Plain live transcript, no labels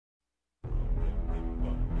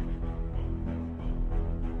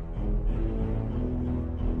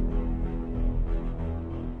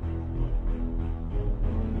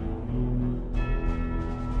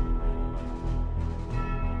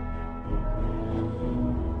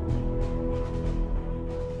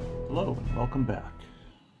Hello and welcome back.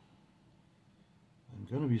 I'm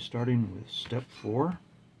going to be starting with step 4,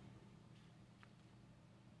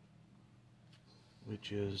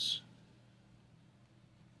 which is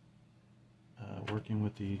working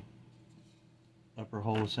with the upper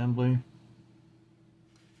hull assembly.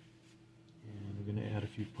 And we're going to add a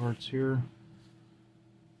few parts here.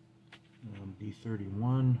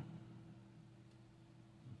 B31,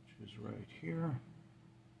 which is right here.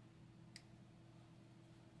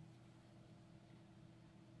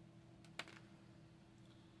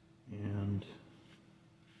 And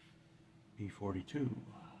B42,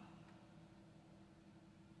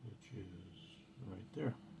 which is right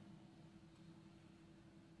there.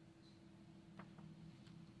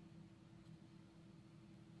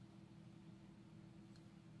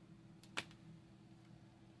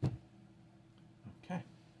 Okay.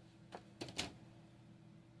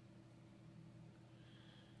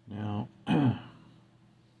 Now,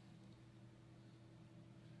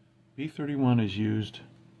 B31 is used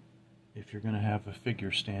if you're going to have a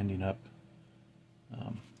figure standing up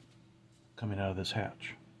coming out of this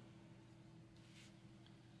hatch.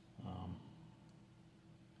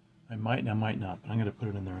 I might and I might not, but I'm going to put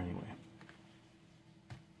it in there anyway.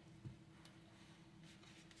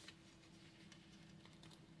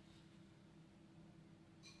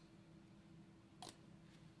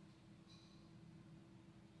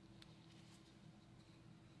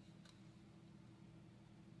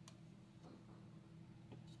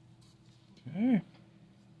 Okay,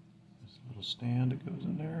 this little stand that goes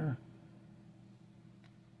in there.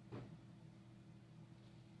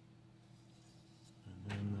 And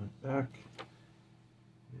then the back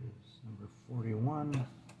is number 41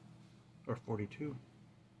 or 42.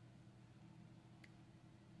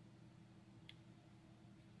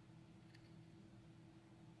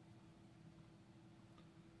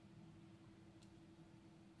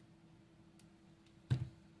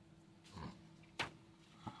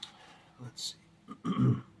 Let's see.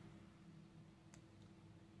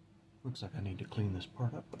 Looks like I need to clean this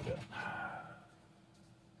part up a bit.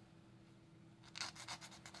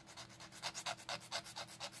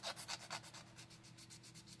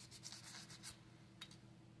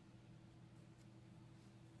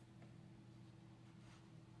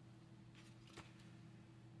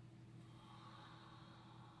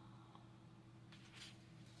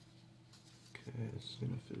 Okay, it's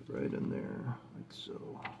going to fit right in there, like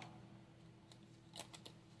so.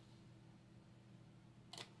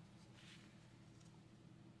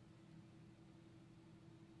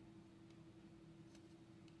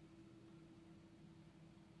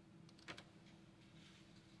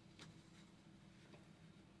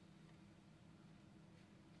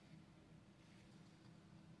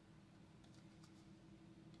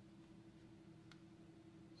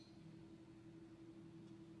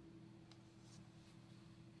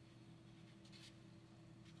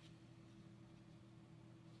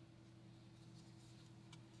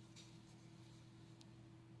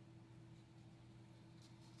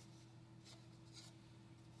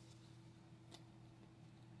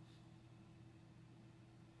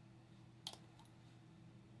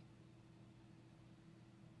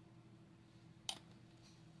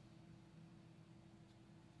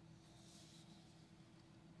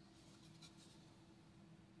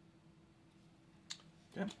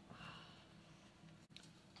 Okay.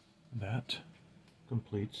 That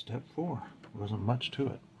completes step 4. There wasn't much to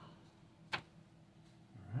it.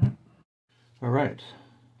 All right.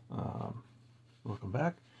 Welcome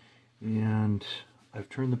back. And I've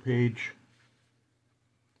turned the page,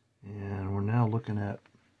 and we're now looking at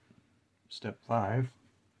step 5.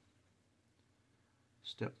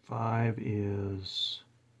 Step 5 is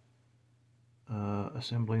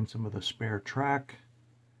assembling some of the spare track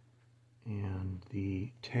and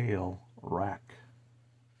the tail rack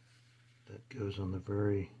that goes on the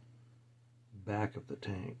very back of the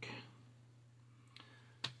tank.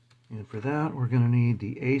 And for that, we're going to need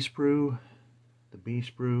the A sprue, the B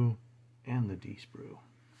sprue, and the D sprue.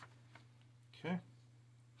 Okay,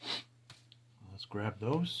 let's grab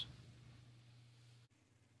those.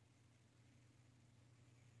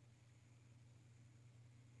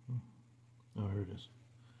 Oh, here it is.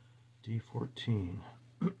 D14.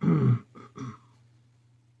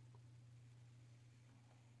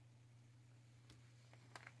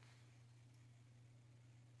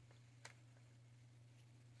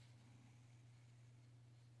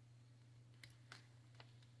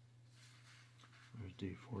 There's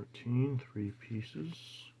D14, 3 pieces.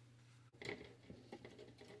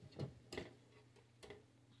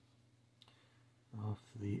 Off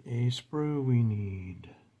the A sprue, we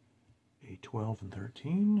need a 12 and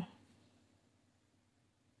 13.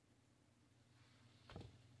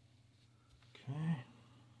 Okay.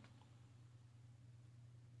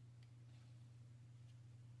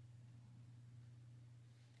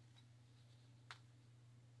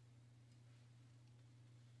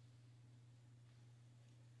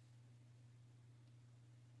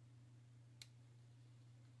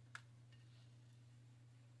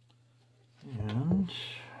 And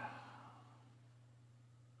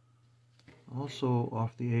also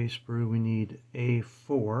off the A sprue we need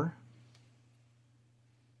A4.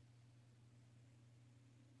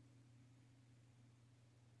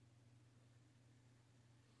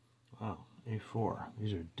 Wow, A4.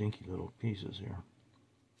 These are dinky little pieces here.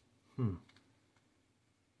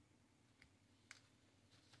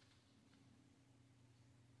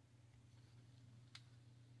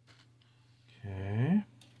 Okay.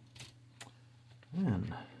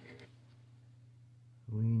 Then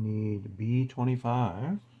we need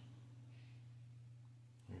B25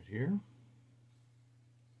 right here.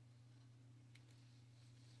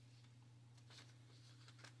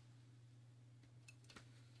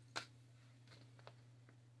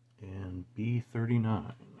 And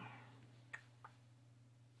B39.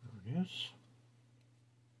 There it is.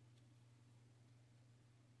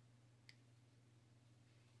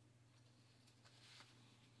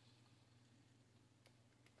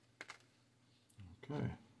 Okay.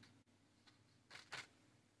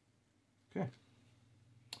 Okay.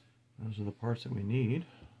 Those are the parts that we need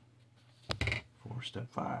for step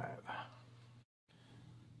 5.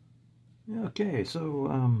 Okay,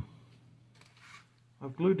 so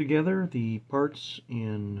I've glued together the parts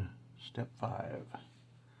in step 5.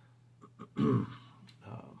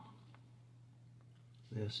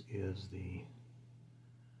 This is the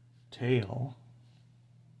tail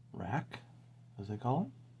rack, as they call it,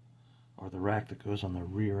 or the rack that goes on the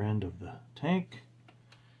rear end of the tank.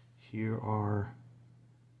 Here are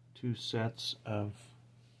 2 sets of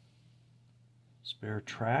spare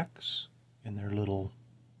tracks in their little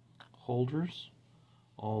holders.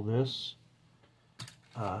 All this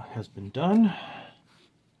has been done.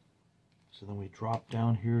 So then we drop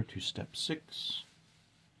down here to step 6.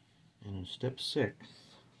 And in step 6,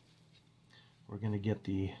 we're going to get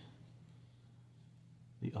the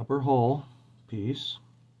upper hull piece,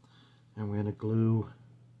 and we're going to glue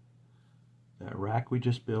that rack we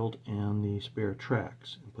just built and the spare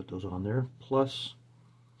tracks and put those on there, plus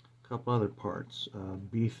a couple other parts.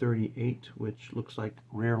 B38, which looks like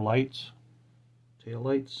rear lights, tail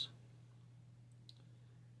lights,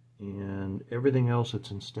 and everything else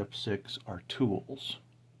that's in step 6 are tools.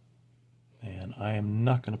 And I am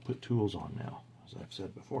not going to put tools on now, as I've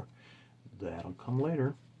said before. That'll come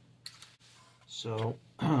later. So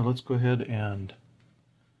let's go ahead and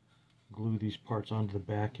glue these parts onto the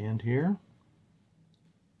back end here,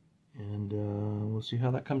 and we'll see how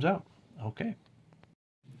that comes out. Okay.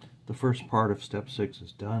 The first part of step 6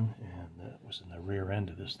 is done, and that was in the rear end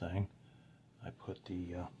of this thing. I put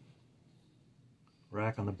the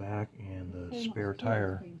rack on the back and the spare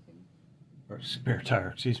tire, or spare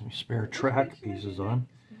track pieces on.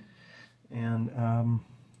 And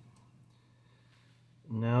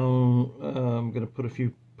now I'm going to put a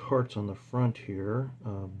few parts on the front here.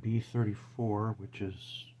 B34, which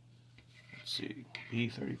is, let's see,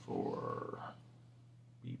 B34,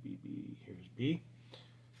 B, here's B.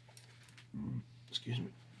 Excuse me.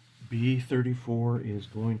 B34 is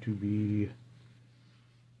going to be,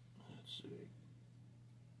 let's see,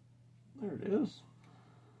 there it is.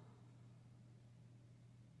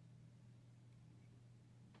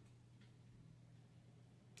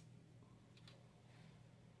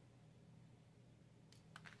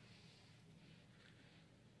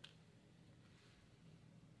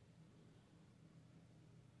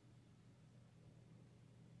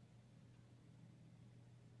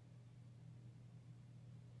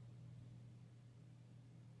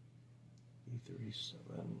 B37.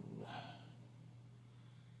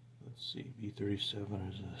 Let's see, B37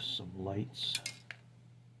 is some lights.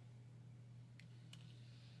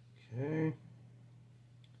 Okay.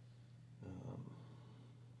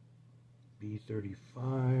 B35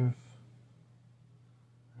 right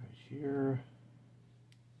here.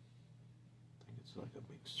 I think it's like a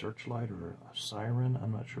big searchlight or a siren.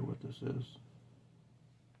 I'm not sure what this is.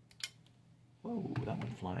 Whoa, that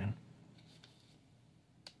went flying.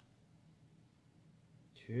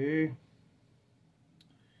 Okay.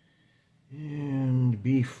 And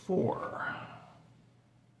B4.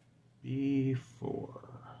 B4.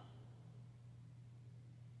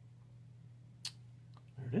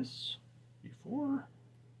 There it is. B4.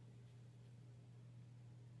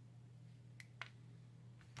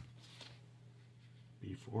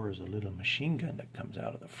 B4 is a little machine gun that comes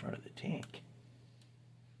out of the front of the tank.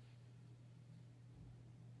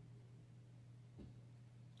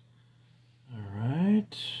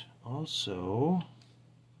 Also,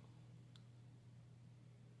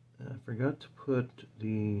 I forgot to put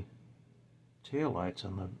the taillights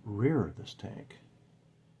on the rear of this tank,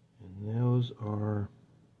 and those are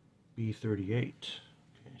B38. Okay,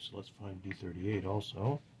 so let's find B38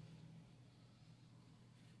 also.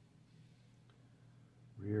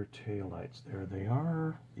 Rear taillights, there they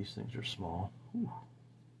are. These things are small. Whew.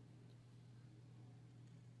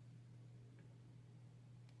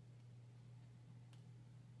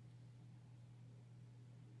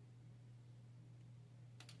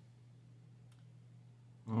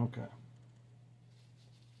 Okay.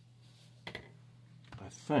 I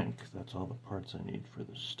think that's all the parts I need for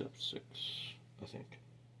the step 6, I think.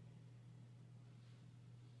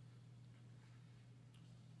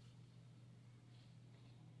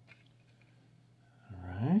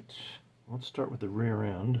 Alright, let's start with the rear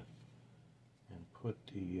end and put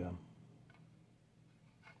the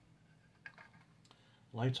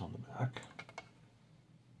lights on the back.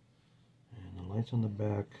 And the lights on the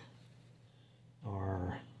back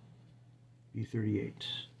are B38.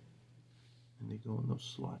 And they go in those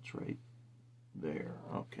slots right there.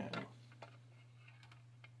 Okay.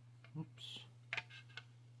 Oops.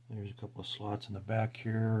 There's a couple of slots in the back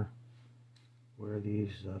here where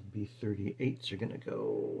these B38s are going to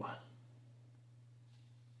go.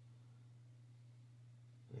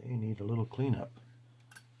 They need a little cleanup.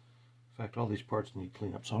 In fact, all these parts need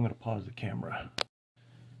cleanup, so I'm going to pause the camera.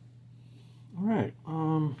 Alright,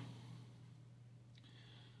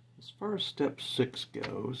 as far as step 6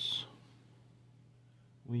 goes,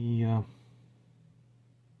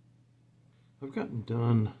 I've gotten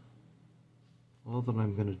done all that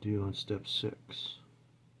I'm going to do on step 6.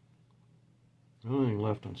 The only thing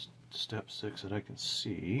left on step 6 that I can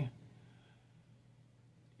see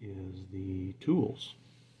is the tools.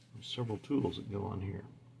 There's several tools that go on here,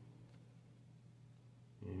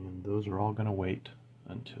 and those are all going to wait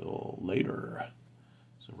until later.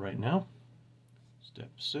 So right now,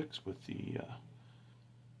 step 6 with the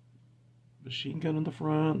machine gun in the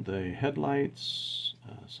front, the headlights,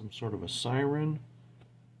 some sort of a siren.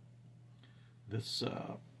 This,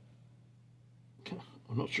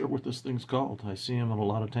 I'm not sure what this thing's called. I see them on a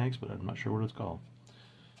lot of tanks, but I'm not sure what it's called.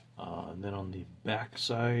 And then on the back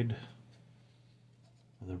side,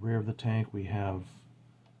 the rear of the tank, we have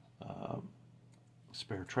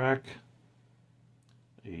spare track,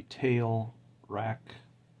 a tail rack,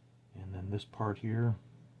 and then this part here,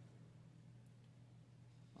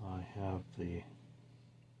 I have the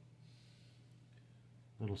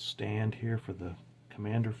little stand here for the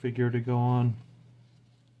commander figure to go on.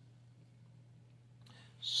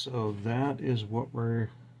 So that is what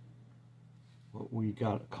we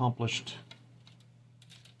got accomplished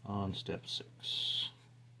on step 6.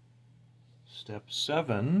 Step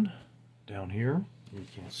 7 down here, you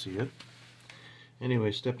can't see it.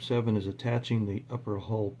 Anyway, step 7 is attaching the upper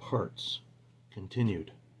hull parts.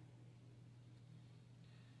 Continued.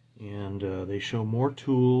 And they show more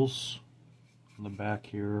tools in the back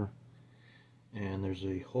here, and there's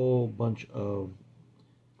a whole bunch of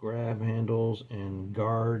grab handles and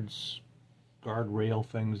guardrail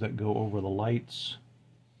things that go over the lights,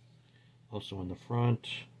 also in the front.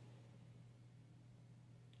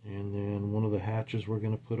 And then one of the hatches we're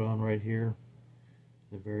going to put on right here,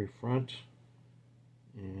 the very front.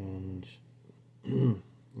 And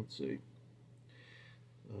let's see,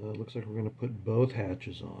 looks like we're going to put both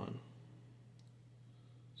hatches on.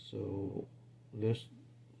 So this,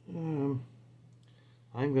 I'm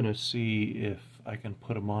going to see if I can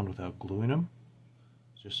put them on without gluing them,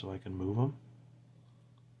 just so I can move them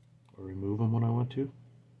or remove them when I want to.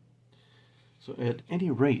 So at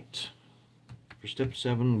any rate, for step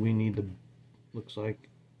 7 we need the, looks like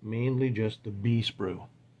mainly just the B sprue,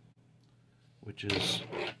 which is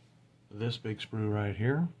this big sprue right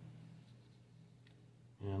here.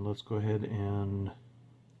 And let's go ahead and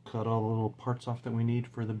cut all the little parts off that we need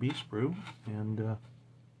for the B sprue, and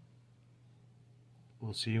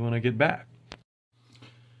we'll see you when I get back.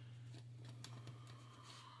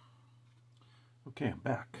 Okay, I'm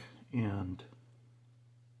back, and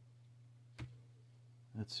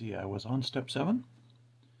let's see, I was on step 7,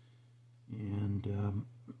 and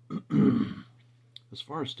as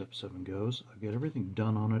far as step 7 goes, I've got everything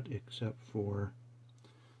done on it except for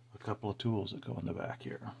a couple of tools that go in the back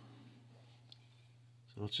here.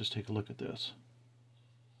 So let's just take a look at this.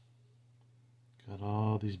 Got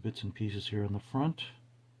all these bits and pieces here in the front.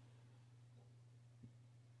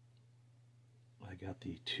 I got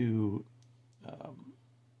the two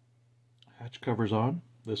hatch covers on.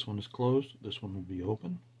 This one is closed, this one will be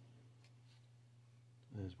open,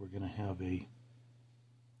 as we're going to have a, I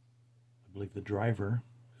believe the driver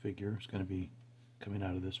figure is going to be coming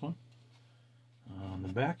out of this one. On the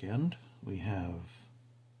back end, we have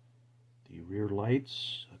the rear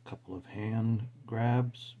lights, a couple of hand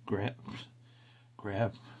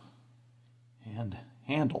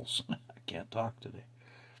handles. I can't talk today.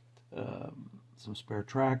 Some spare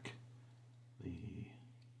track, the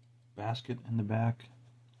basket in the back,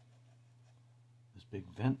 this big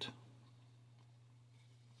vent.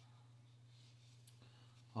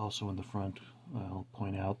 Also in the front, I'll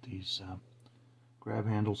point out these grab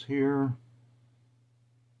handles here.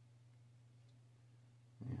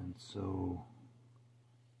 And so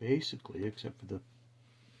basically, except for the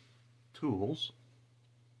tools,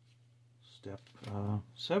 step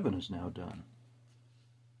 7 is now done.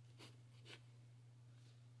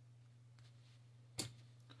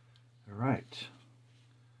 Alright,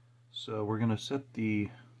 so we're going to set the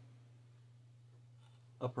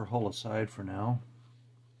upper hull aside for now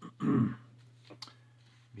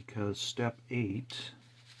because step 8,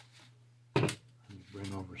 let me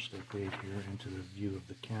bring over step 8 here into the view of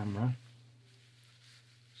the camera.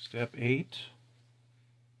 Step 8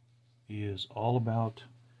 is all about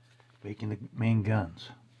making the main guns.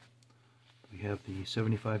 We have the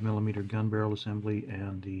 75mm gun barrel assembly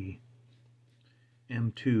and the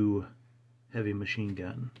M2 heavy machine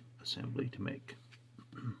gun assembly to make.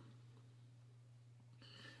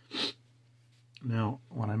 Now,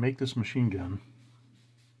 when I make this machine gun,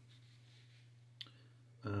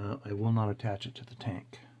 I will not attach it to the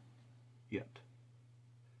tank yet,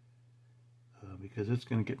 because it's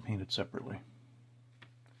going to get painted separately.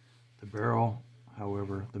 The barrel,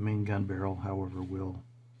 however, the main gun barrel, however, will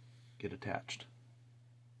get attached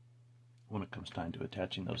when it comes time to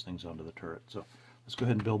attaching those things onto the turret. So let's go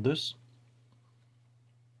ahead and build this,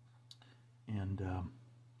 and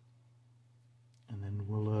then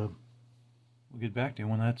we'll get back to you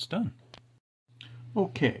when that's done.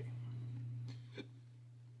 Okay,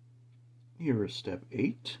 here is step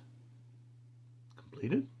 8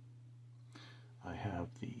 completed. I have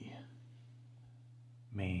the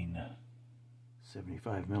main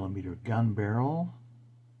 75mm gun barrel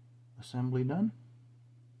assembly done.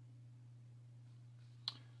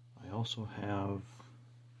 I also have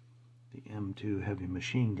the M2 heavy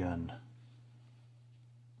machine gun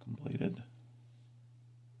completed.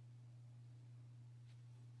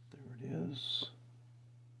 There it is.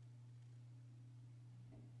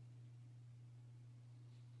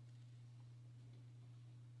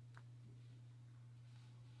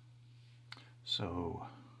 So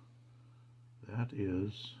that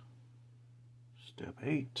is step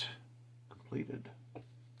 8 completed.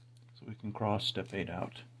 So we can cross step 8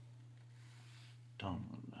 out.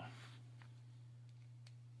 Done.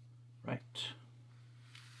 Right.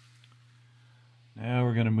 Now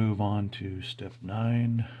we're going to move on to step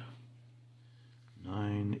 9.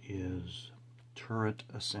 9 is turret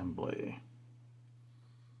assembly.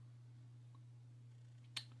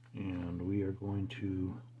 And we are going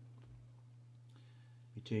to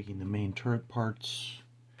be taking the main turret parts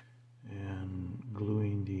and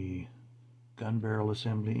gluing the gun barrel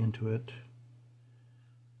assembly into it,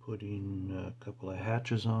 putting a couple of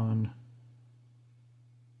hatches on,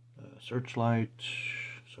 a searchlight,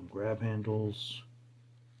 some grab handles,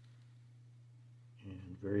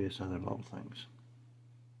 and various other little things.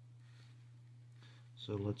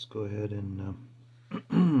 So let's go ahead and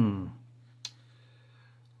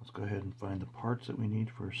find the parts that we need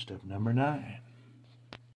for step number 9.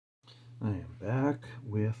 I am back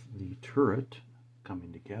with the turret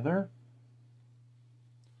coming together.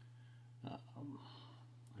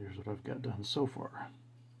 Here's what I've got done so far.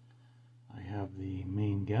 I have the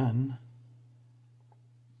main gun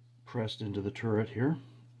pressed into the turret here,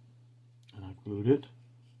 and I've glued it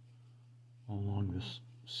along this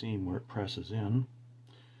seam where it presses in.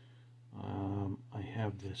 I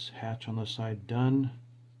have this hatch on the side done,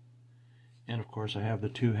 and of course I have the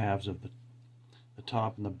two halves of the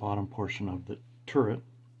top and the bottom portion of the turret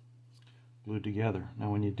glued together.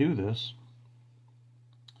 Now when you do this,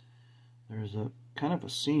 there's a kind of a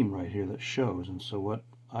seam right here that shows, and so what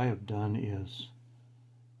I have done is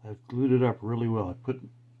I've glued it up really well. I put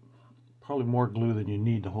probably more glue than you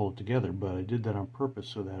need to hold it together, but I did that on purpose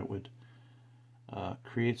so that it would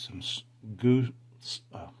create some glue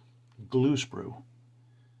sprue.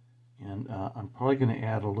 And I'm probably going to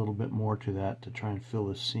add a little bit more to that to try and fill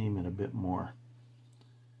the seam in a bit more.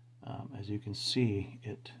 As you can see,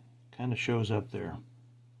 it kind of shows up there.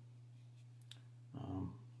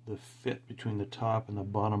 The fit between the top and the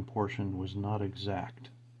bottom portion was not exact.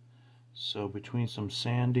 So between some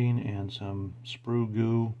sanding and some sprue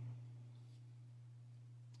goo,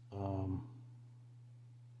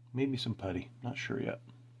 maybe some putty, not sure yet,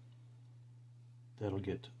 that'll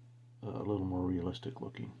get a little more realistic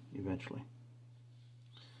looking eventually.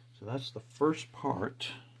 So that's the first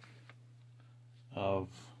part of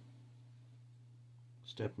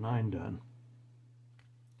step 9 done.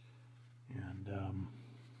 And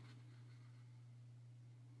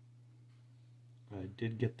I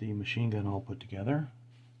did get the machine gun all put together.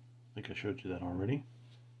 I think I showed you that already.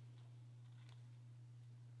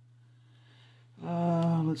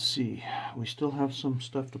 Let's see, we still have some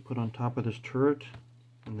stuff to put on top of this turret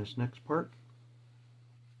in this next part.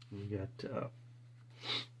 We got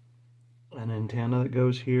an antenna that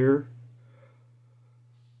goes here,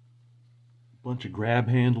 a bunch of grab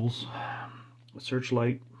handles, a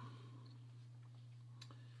searchlight,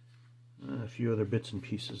 a few other bits and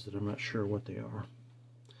pieces that I'm not sure what they are.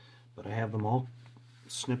 But I have them all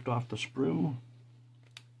snipped off the sprue,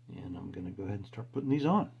 and I'm going to go ahead and start putting these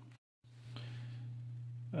on.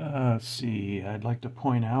 Let's see, I'd like to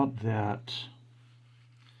point out that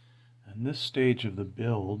in this stage of the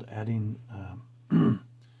build, adding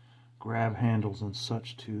grab handles and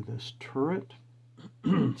such to this turret,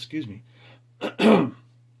 excuse me,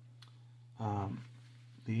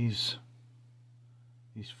 these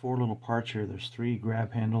 4 little parts here, there's 3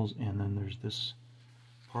 grab handles, and then there's this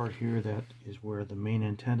part here that is where the main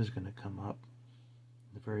antenna is going to come up,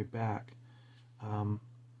 the very back.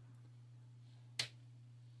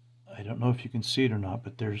 I don't know if you can see it or not,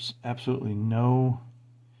 but there's absolutely no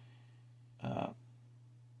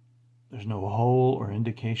there's no hole or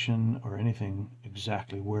indication or anything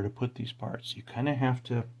exactly where to put these parts. You kind of have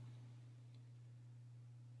to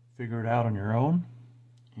figure it out on your own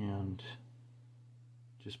and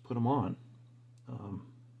just put them on.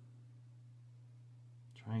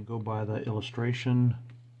 Try and go by the illustration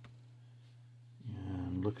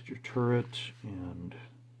and look at your turret and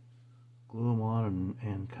glue them on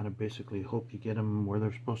and kind of basically hope you get them where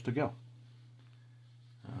they're supposed to go.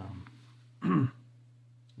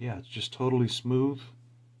 Yeah, it's just totally smooth.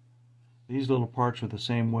 These little parts are the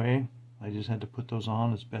same way. I just had to put those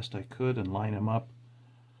on as best I could and line them up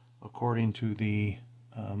according to the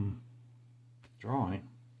drawing.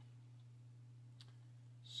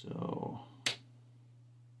 So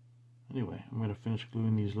anyway, I'm going to finish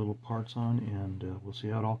gluing these little parts on, and we'll see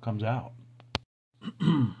how it all comes out.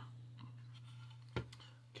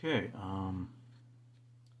 Okay,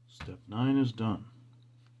 step 9 is done.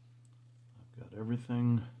 I've got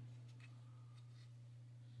everything.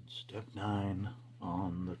 Step 9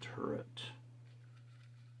 on the turret.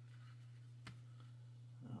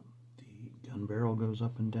 The gun barrel goes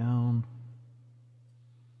up and down.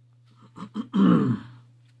 And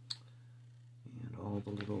all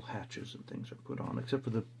the little hatches and things are put on, except for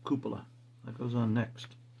the cupola. That goes on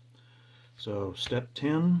next. So step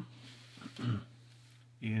 10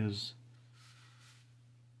 is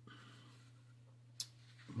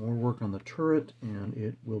more work on the turret, and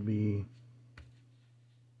it will be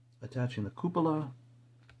attaching the cupola,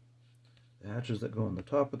 the hatches that go on the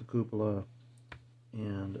top of the cupola,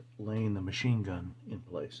 and laying the machine gun in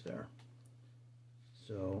place there.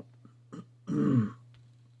 So you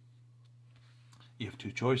have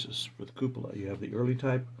 2 choices for the cupola. You have the early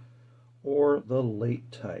type or the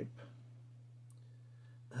late type.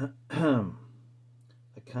 I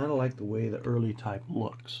kind of like the way the early type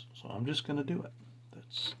looks, so I'm just going to do it.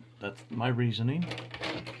 That's my reasoning.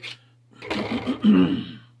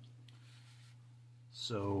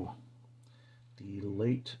 So the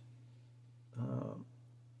late,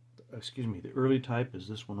 the early type is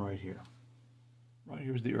this one right here. Right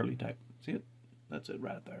here's the early type. See it? That's it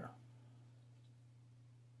right there.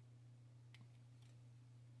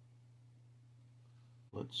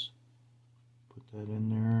 Let's put that in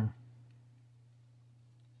there.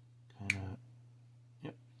 Kind of,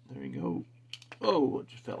 yep, there you go. Oh, it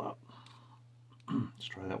just fell out. Let's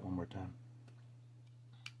try that one more time.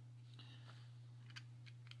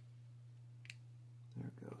 There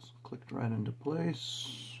it goes. Clicked right into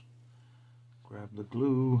place. Grab the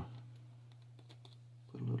glue.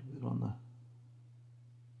 Put a little bit on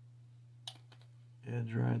the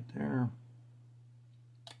edge right there.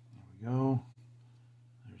 There we go.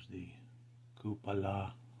 There's the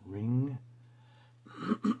cupola ring.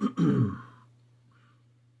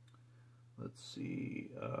 Let's see,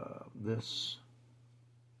 this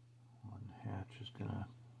one hatch is gonna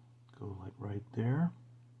go like right there.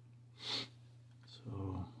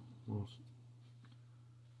 So we'll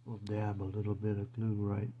dab a little bit of glue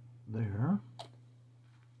right there.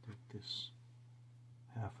 Take this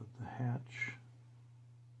half of the hatch,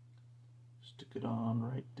 stick it on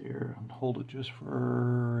right there, and hold it just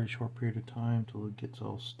for a short period of time till it gets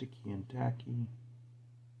all sticky and tacky.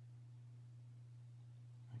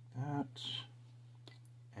 Like that.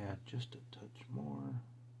 add just a touch more.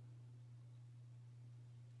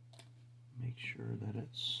 Make sure that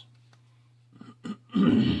it's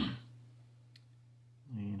laying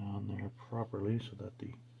on there properly so that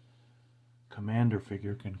the commander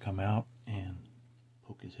figure can come out and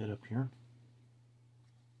poke his head up here.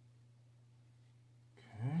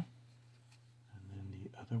 Okay, and then the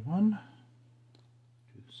other one,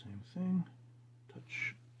 do the same thing.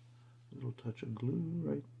 Little touch of glue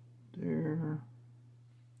right there.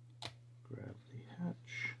 Grab the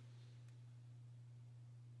hatch.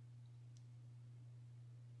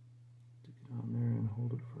 Stick it on there and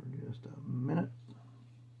hold it for just a minute.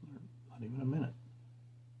 Not even a minute.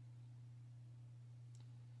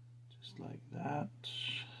 Just like that.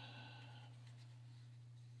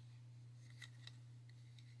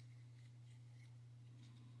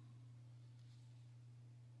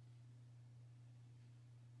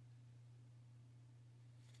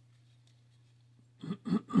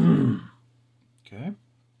 Okay,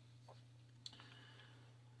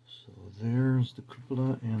 so there's the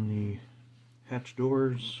cupola and the hatch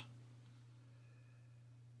doors,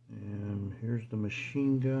 and here's the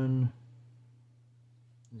machine gun.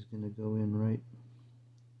 Is going to go in right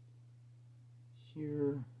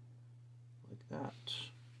here, like that.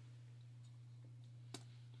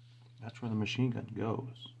 That's where the machine gun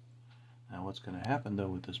goes. Now what's going to happen though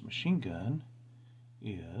with this machine gun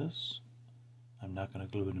is I'm not going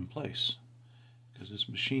to glue it in place, because this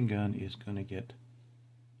machine gun is going to get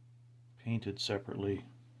painted separately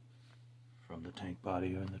from the tank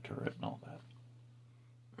body and the turret and all that.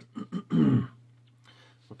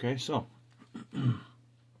 Okay, so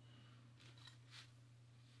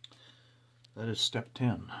that is step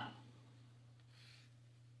 10.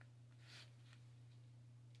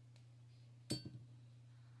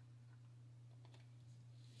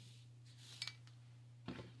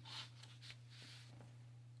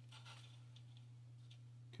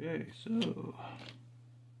 Okay, so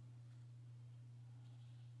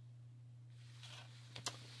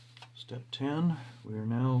step 10 we are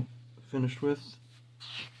now finished with.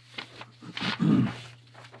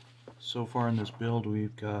 So far in this build we're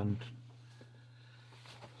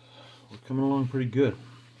coming along pretty good.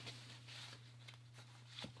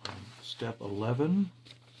 Step 11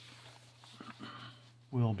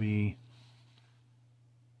 will be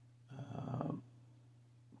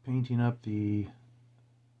painting up the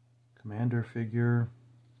commander figure.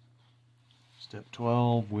 Step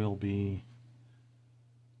 12 will be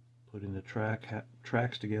putting the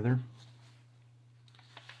tracks together,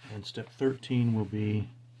 and step 13 will be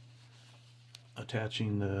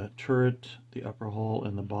attaching the turret, the upper hull,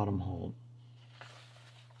 and the bottom hull.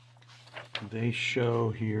 They show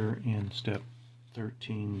here in step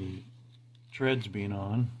 13 the treads being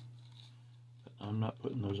on, but I'm not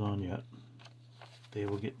putting those on yet. They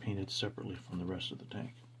will get painted separately from the rest of the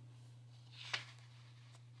tank.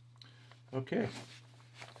 Okay.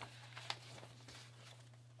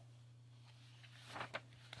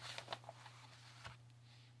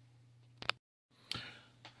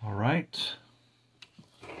 All right.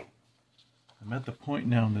 I'm at the point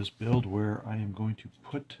now in this build where I am going to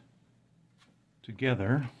put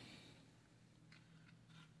together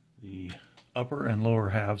the upper and lower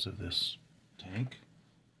halves of this tank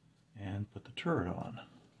and put the turret on.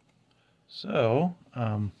 So,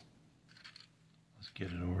 let's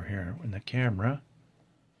get it over here in the camera.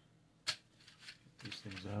 Get these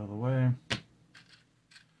things out of the way.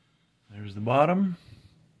 There's the bottom.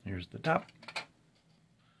 Here's the top.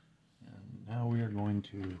 And now we are going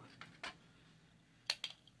to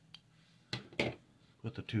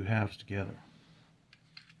put the two halves together.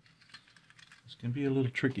 It's going to be a little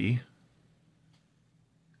tricky,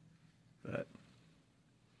 but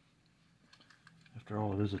after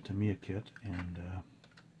all, it is a Tamiya kit, and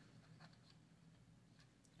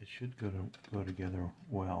it should go together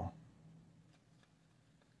well.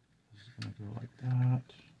 This is going to go like that.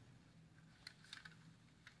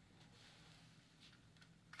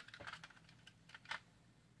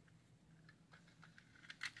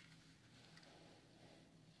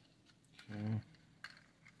 Okay.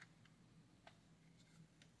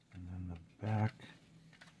 And then the back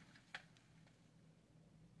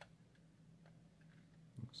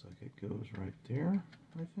looks like it goes right there,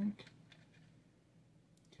 I think.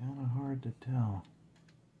 Kind of hard to tell.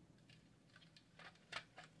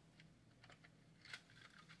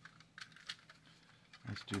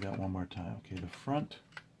 Let's do that one more time. Okay, the front.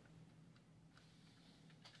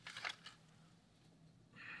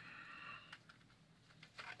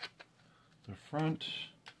 The front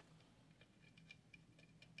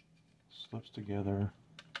slips together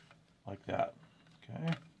like that.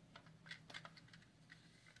 Okay.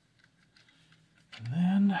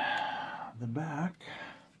 the back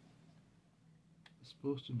is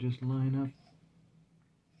supposed to just line up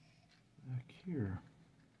back here.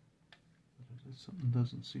 But something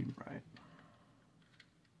doesn't seem right.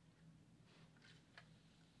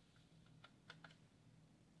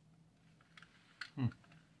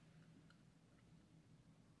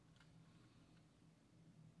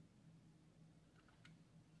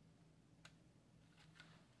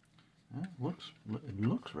 It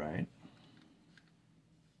looks right.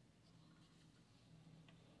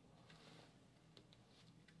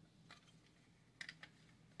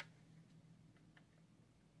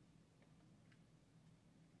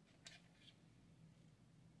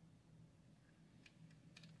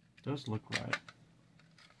 Does look right.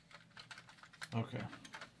 Okay.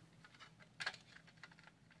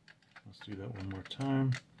 Let's do that one more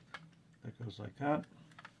time. That goes like that.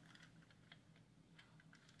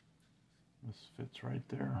 This fits right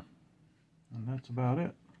there. And that's about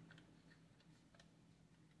it.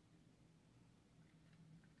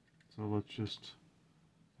 So let's just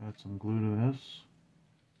add some glue to this.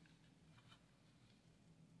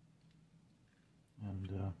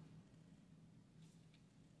 And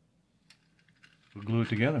we'll glue it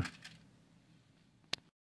together.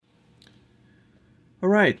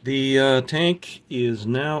 Alright, the tank is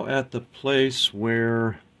now at the place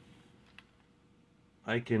where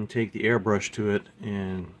I can take the airbrush to it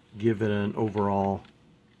and give it an overall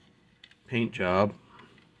paint job.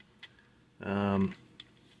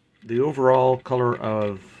 The overall color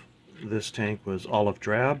of this tank was olive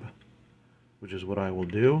drab, which is what I will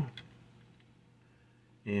do.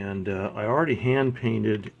 And I already hand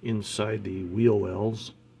painted inside the wheel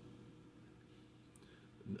wells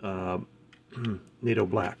NATO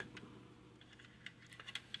black.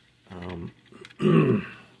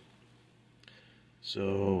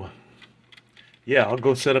 So yeah, I'll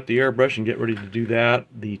go set up the airbrush and get ready to do that.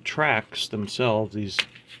 The tracks themselves, these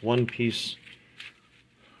one-piece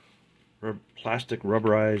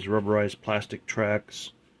rubberized plastic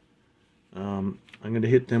tracks, I'm going to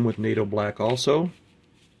hit them with NATO black also,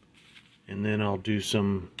 and then I'll do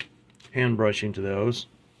some hand brushing to those.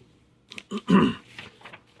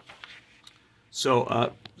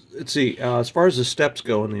 So let's see, as far as the steps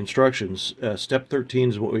go in the instructions, step 13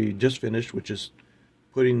 is what we just finished, which is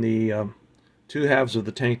putting the two halves of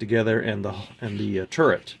the tank together and the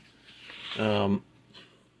turret.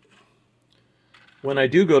 When I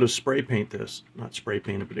do go to spray paint this, not spray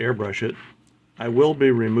paint it, but airbrush it, I will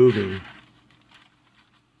be removing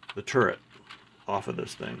the turret off of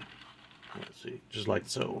this thing. Let's see, just like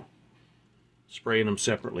so. Spraying them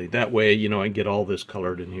separately. That way, you know, I get all this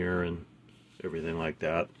colored in here and everything like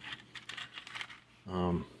that.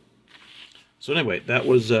 So anyway, that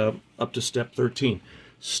was up to step 13.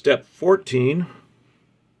 Step 14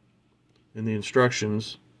 in the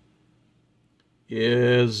instructions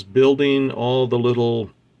is building all the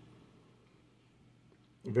little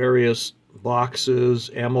various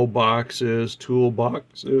boxes, ammo boxes, tool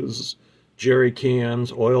boxes, jerry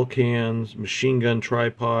cans, oil cans, machine gun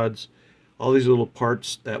tripods, all these little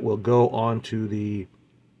parts that will go onto the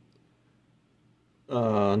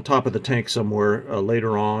on top of the tank somewhere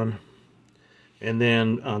later on. And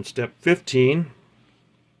then on step 15,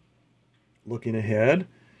 looking ahead,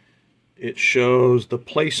 it shows the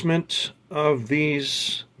placement of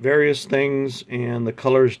these various things and the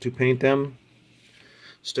colors to paint them.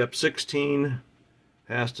 Step 16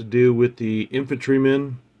 has to do with the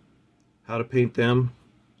infantrymen, how to paint them,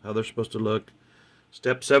 how they're supposed to look.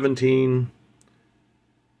 Step 17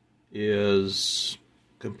 is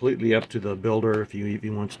completely up to the builder if he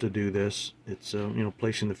wants to do this. It's you know,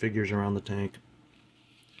 placing the figures around the tank.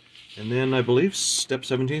 And then I believe step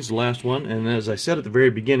 17 is the last one, and as I said at the very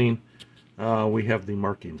beginning, we have the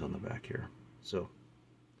markings on the back here. So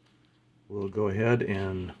we'll go ahead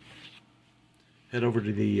and head over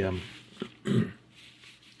to the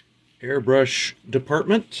airbrush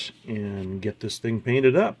department and get this thing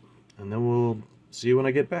painted up, and then we'll see you when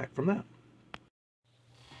I get back from that.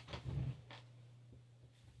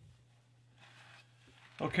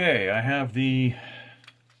 Okay, I have the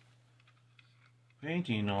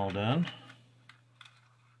painting all done.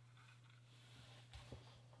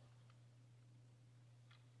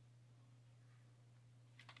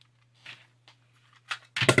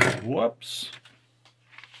 Whoops!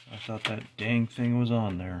 I thought that dang thing was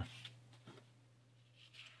on there.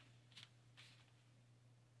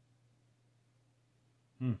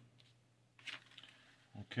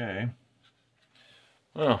 Okay.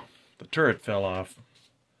 Well, the turret fell off.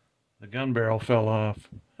 The gun barrel fell off.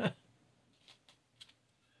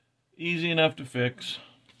 Easy enough to fix.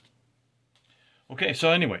 Okay, so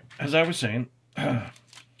anyway, as I was saying,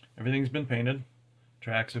 Everything's been painted.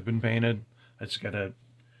 Tracks have been painted. I just gotta,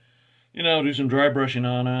 you know, do some dry brushing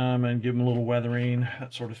on them and give them a little weathering,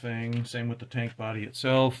 that sort of thing. Same with the tank body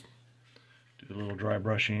itself. Do a little dry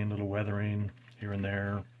brushing, a little weathering here and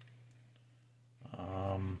there.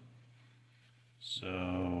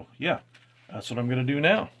 So yeah, that's what I'm gonna do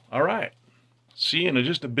now. All right, see you in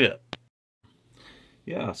just a bit.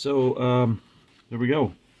 Yeah, so there we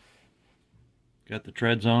go. Got the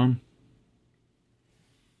treads on.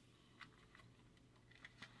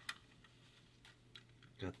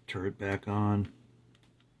 Got the turret back on.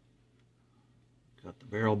 Got the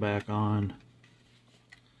barrel back on.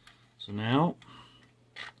 So now,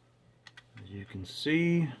 as you can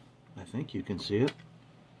see, I think you can see it,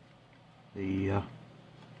 the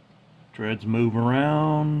treads move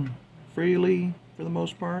around freely for the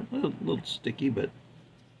most part. A little sticky, but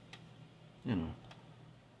you know,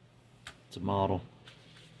 it's a model.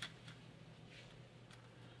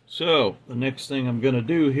 So the next thing I'm going to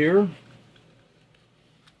do here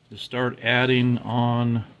is start adding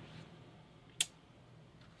on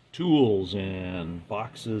tools and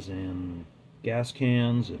boxes and gas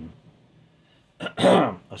cans and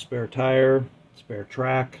a spare tire, spare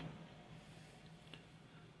track,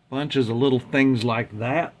 bunches of little things like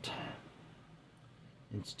that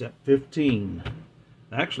in step 15.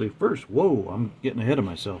 Actually, first, whoa, I'm getting ahead of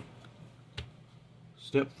myself.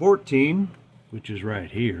 Step 14, which is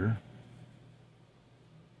right here,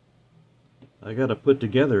 I got to put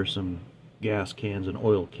together some gas cans and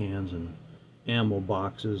oil cans and ammo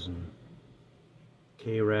boxes and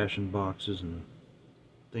K-ration boxes and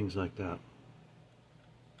things like that.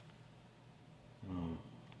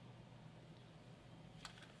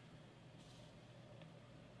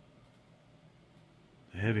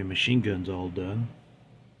 The heavy machine gun's all done.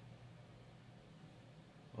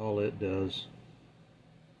 All it does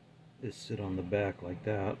is sit on the back like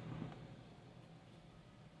that,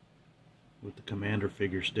 with the commander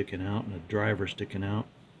figure sticking out and the driver sticking out.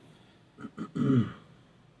 I'm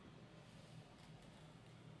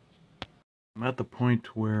at the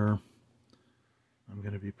point where I'm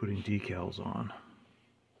going to be putting decals on.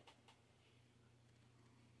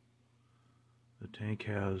 The tank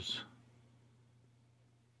has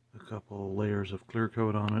a couple layers of clear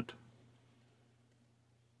coat on it,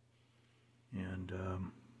 and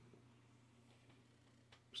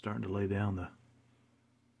starting to lay down the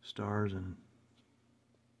stars and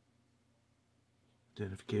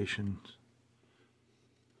identifications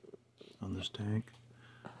on this tank.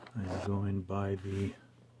 I am going by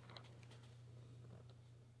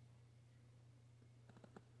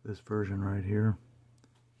this version right here,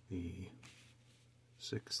 the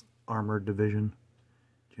 6th Armored Division,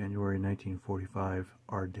 January 1945,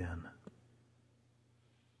 Ardennes.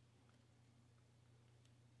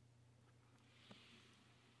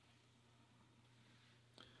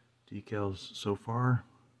 Decals so far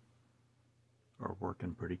are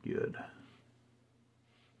working pretty good.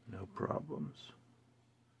 No problems.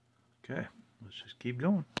 Okay, let's just keep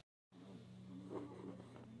going.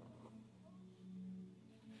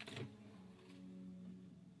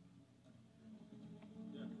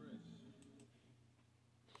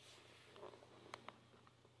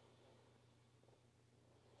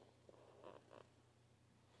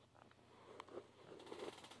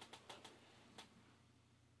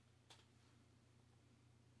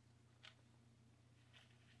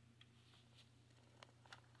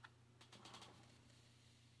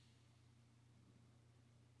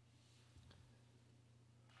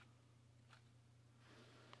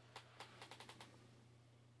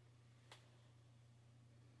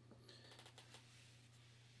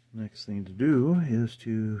 Next thing to do is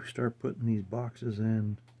to start putting these boxes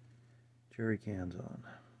and jerry cans on.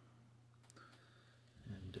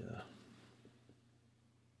 And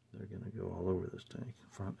they're going to go all over this tank,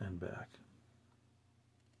 front and back.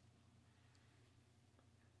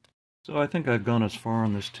 So I think I've gone as far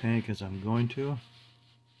on this tank as I'm going to.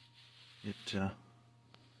 It,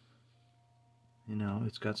 you know,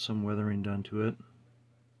 it's got some weathering done to it.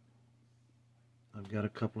 I've got a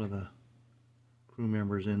couple of the crew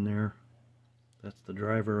members in there. That's the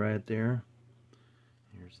driver right there.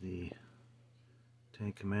 Here's the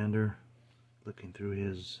tank commander looking through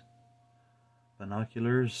his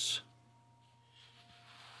binoculars.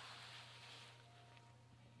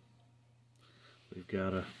 We've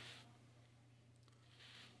got a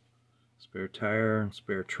spare tire,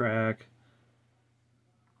 spare track,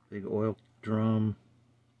 big oil drum,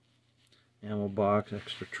 ammo box,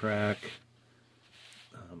 extra track,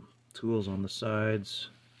 tools on the sides,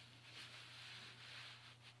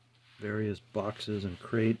 various boxes and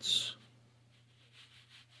crates,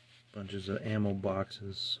 bunches of ammo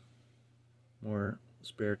boxes, more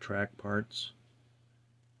spare track parts.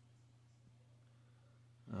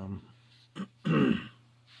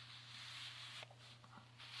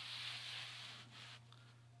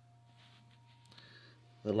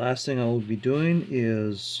 The last thing I will be doing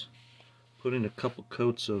is putting a couple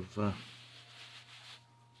coats of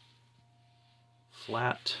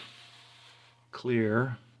flat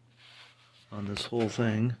clear on this whole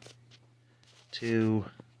thing to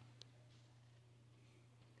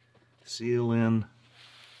seal in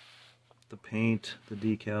the paint, the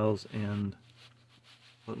decals, and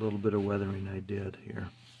what little bit of weathering I did here.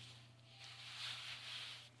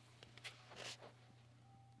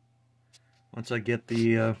 Once I get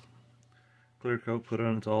the clear coat put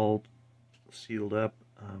on, it's all sealed up.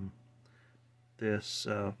 This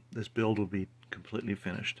build will be completely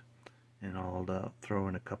finished, and I'll throw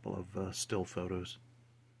in a couple of still photos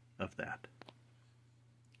of that.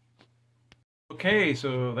 Okay,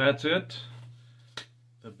 so that's it.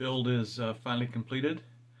 The build is finally completed.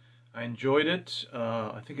 I enjoyed it.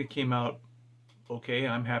 I think it came out okay.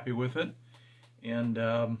 I'm happy with it. And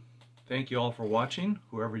thank you all for watching,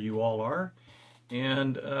 whoever you all are.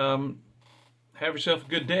 And have yourself a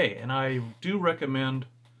good day. And I do recommend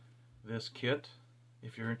this kit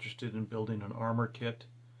if you're interested in building an armor kit.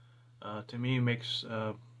 Tamiya makes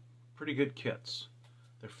pretty good kits.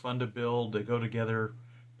 They're fun to build. They go together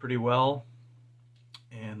pretty well.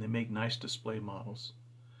 And they make nice display models.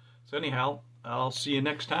 So anyhow, I'll see you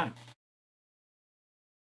next time.